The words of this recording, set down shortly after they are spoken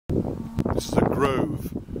This is a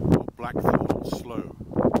grove of Blackthorn or Sloe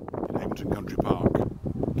in Eglinton Country Park,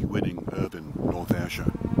 Winning, Irvine, North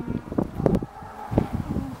Ayrshire.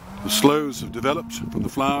 The sloes have developed from the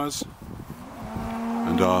flowers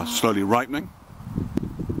and are slowly ripening.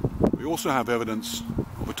 We also have evidence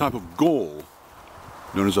of a type of gall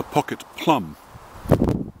known as a pocket plum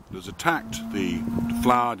that has attacked the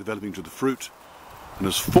flower developing to the fruit and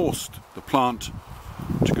has forced the plant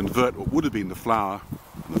to convert what would have been the flower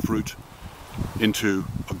and the fruit into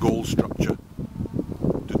a gall structure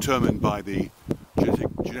determined by the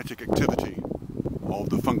genetic activity of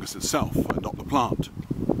the fungus itself and not the plant.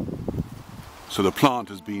 So the plant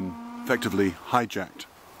has been effectively hijacked.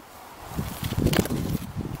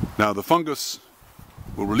 Now the fungus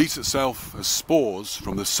will release itself as spores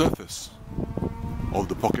from the surface of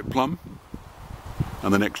the pocket plum,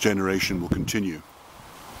 and the next generation will continue.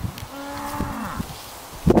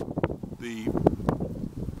 The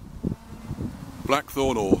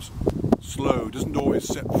Blackthorn or Sloe doesn't always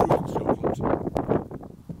set fruit in Scotland,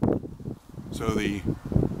 so the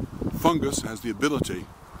fungus has the ability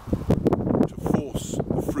to force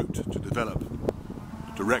the fruit to develop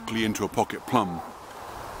directly into a pocket plum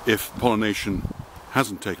if pollination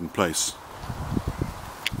hasn't taken place.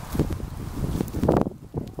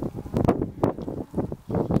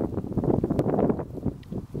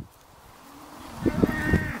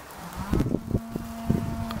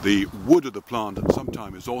 The wood of the plant at some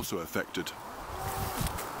time is also affected.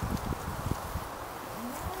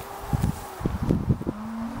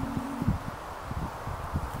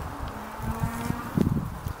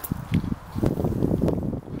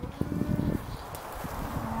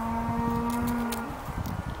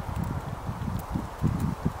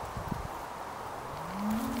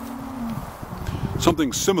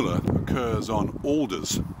 Something similar occurs on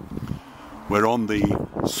alders, where on the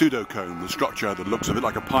pseudocone, the structure that looks a bit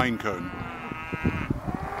like a pine cone,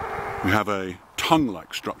 we have a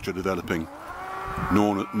tongue-like structure developing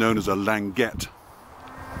known as a languette.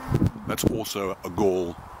 That's also a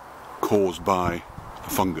gall caused by a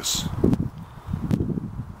fungus.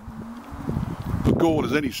 A gall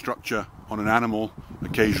is any structure on an animal,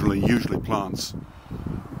 occasionally, usually plants,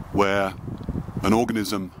 where an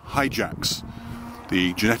organism hijacks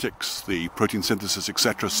the genetics, the protein synthesis,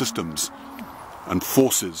 etc. systems and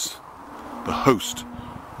forces the host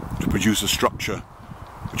to produce a structure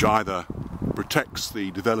which either protects the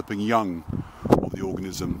developing young of the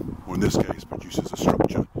organism, or in this case produces a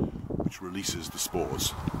structure which releases the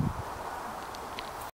spores.